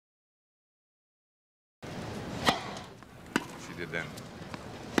did then.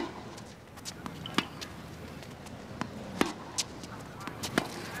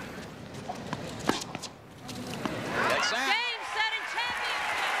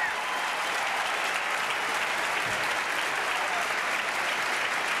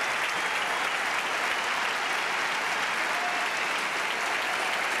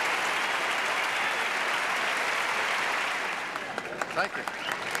 Thank you.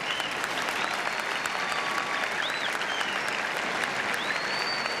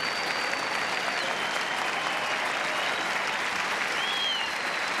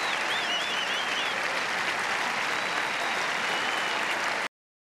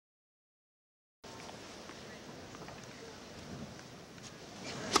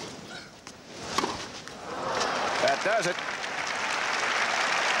 That does it.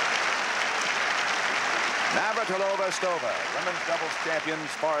 Navratilova Stova, women's doubles champions,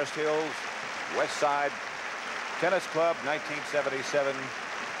 Forest Hills, West Side Tennis Club, 1977.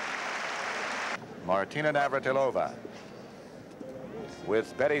 Martina Navratilova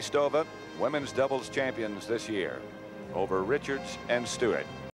with Betty Stova, women's doubles champions this year, over Richards and Stewart.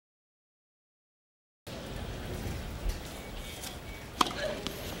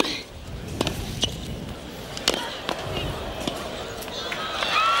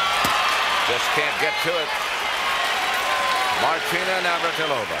 Just can't get to it. Martina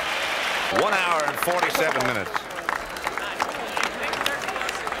Navratilova. 1 hour and 47 minutes.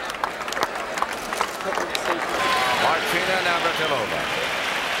 Martina Navratilova.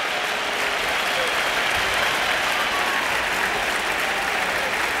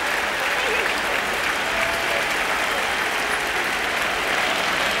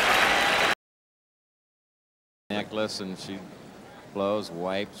 Necklace, and she blows,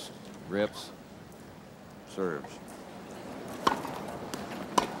 wipes, rips, serves.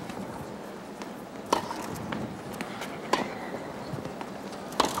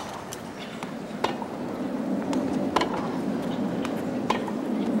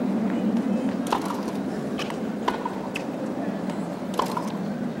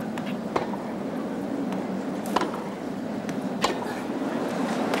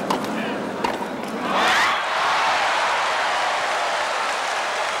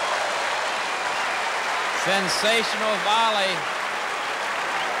 Sensational volley.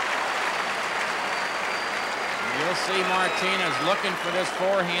 You'll see Martina's looking for this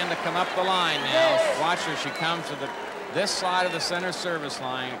forehand to come up the line now. Watch her. She comes to this side of the center service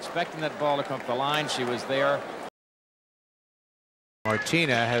line, expecting that ball to come up the line. She was there.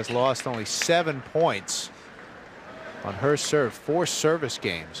 Martina has lost only 7 points on her serve, 4 service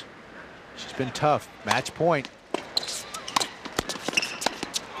games. She's been tough. Match point.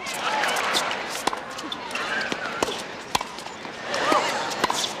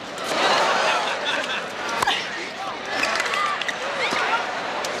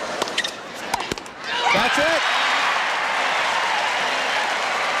 That's it.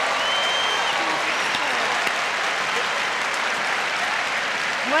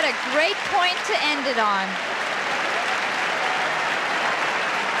 What a great point to end it on.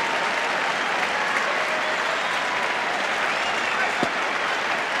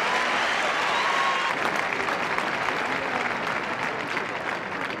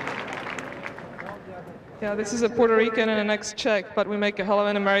 Yeah, this is a Puerto Rican and an ex-Czech, but we make a hell of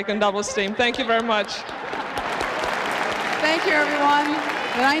an American doubles team. Thank you very much. Thank you, everyone.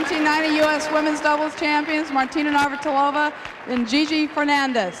 The 1990 U.S. Women's Doubles Champions, Martina Navratilova and Gigi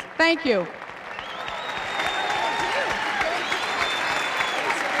Fernandez. Thank you.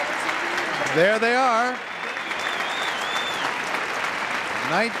 There they are.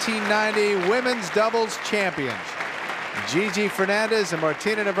 1990 Women's Doubles Champions. Gigi Fernandez and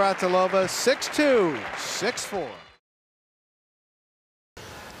Martina Navratilova, 6-2, 6-4.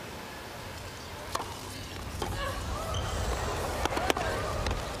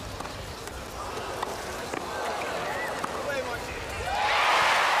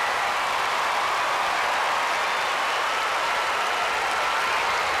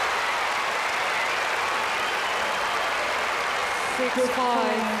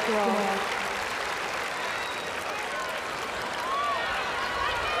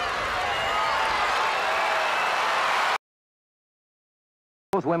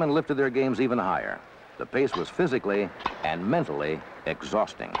 Both women lifted their games even higher. The pace was physically and mentally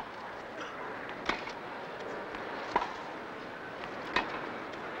exhausting.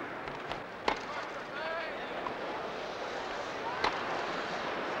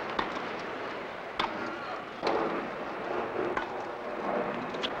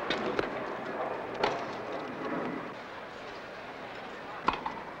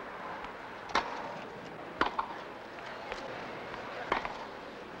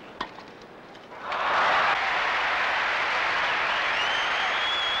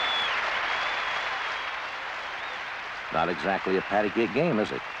 Not exactly a patty cake game,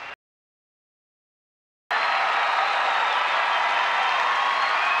 is it?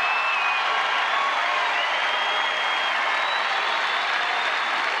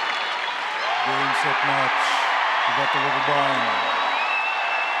 Game, set, match. We got the rubber band.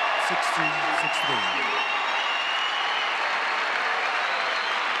 60-63.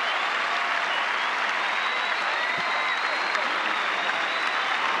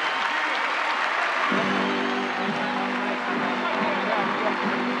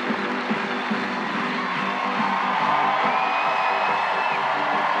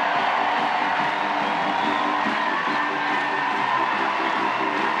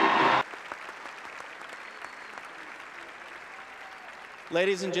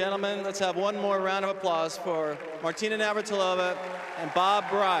 Ladies and gentlemen, let's have one more round of applause for Martina Navratilova and Bob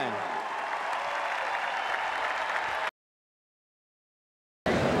Bryan.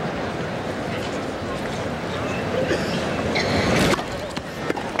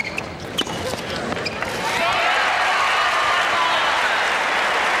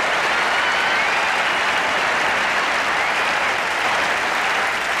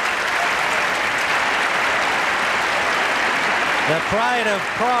 The pride of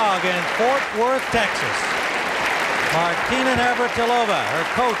Prague and Fort Worth, Texas. Martina Navratilova, her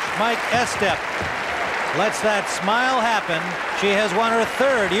coach, Mike Estep, lets that smile happen. She has won her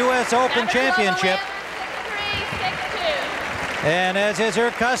third U.S. Open championship. 6-3, 6-2. And as is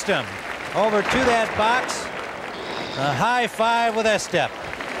her custom, over to that box, a high five with Estep.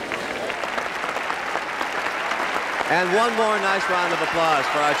 And one more nice round of applause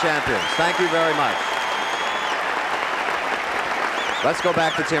for our champions. Thank you very much. Let's go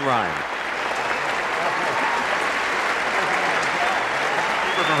back to Tim Ryan.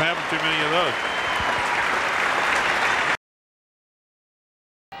 Keep her from having too many of those.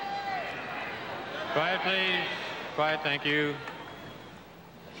 Quiet, please. Quiet, thank you.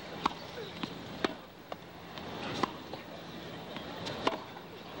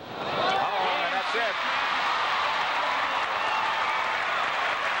 That's it.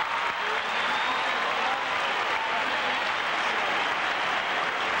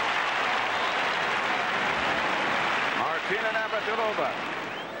 Martina Navratilova.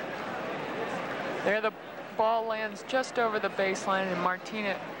 There, the ball lands just over the baseline, and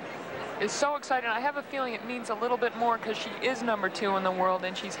Martina is so excited. I have a feeling it means a little bit more because she is #2 in the world,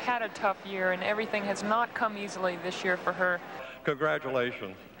 and she's had a tough year, and everything has not come easily this year for her.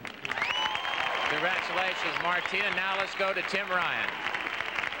 Congratulations. Congratulations, Martina. Now let's go to Tim Ryan.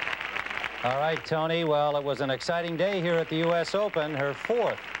 All right, Tony. Well, it was an exciting day here at the U.S. Open. Her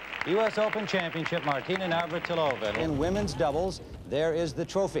fourth U.S. Open championship, Martina Navratilova. In women's doubles, there is the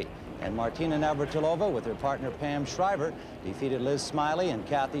trophy. And Martina Navratilova, with her partner Pam Shriver, defeated Liz Smiley and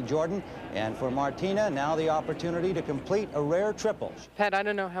Kathy Jordan. And for Martina, now the opportunity to complete a rare triple. Pat, I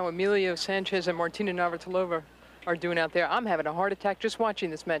don't know how Emilio Sanchez and Martina Navratilova are doing out there. I'm having a heart attack just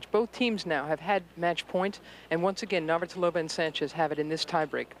watching this match. Both teams now have had match points. And once again, Navratilova and Sanchez have it in this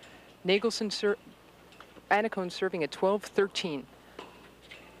tiebreak. Nagelson, Annacone serving at 12-13.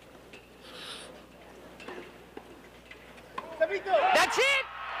 That's it!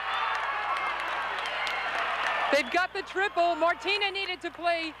 They've got the triple. Martina needed to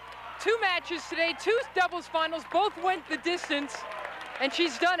play 2 matches today, 2 doubles finals. Both went the distance, and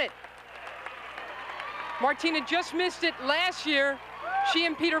she's done it. Martina just missed it last year. She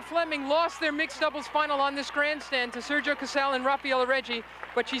and Peter Fleming lost their mixed doubles final on this grandstand to Sergio Casal and Raffaella Reggi,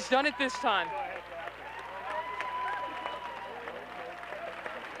 but she's done it this time.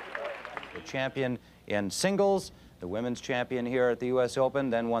 The champion in singles, the women's champion here at the U.S.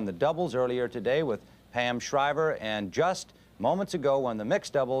 Open, then won the doubles earlier today with Pam Shriver, and just moments ago won the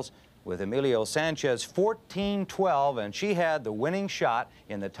mixed doubles with Emilio Sanchez 14-12, and she had the winning shot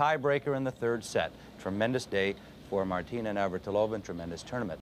in the tiebreaker in the third set. Tremendous day for Martina Navratilova and tremendous tournament.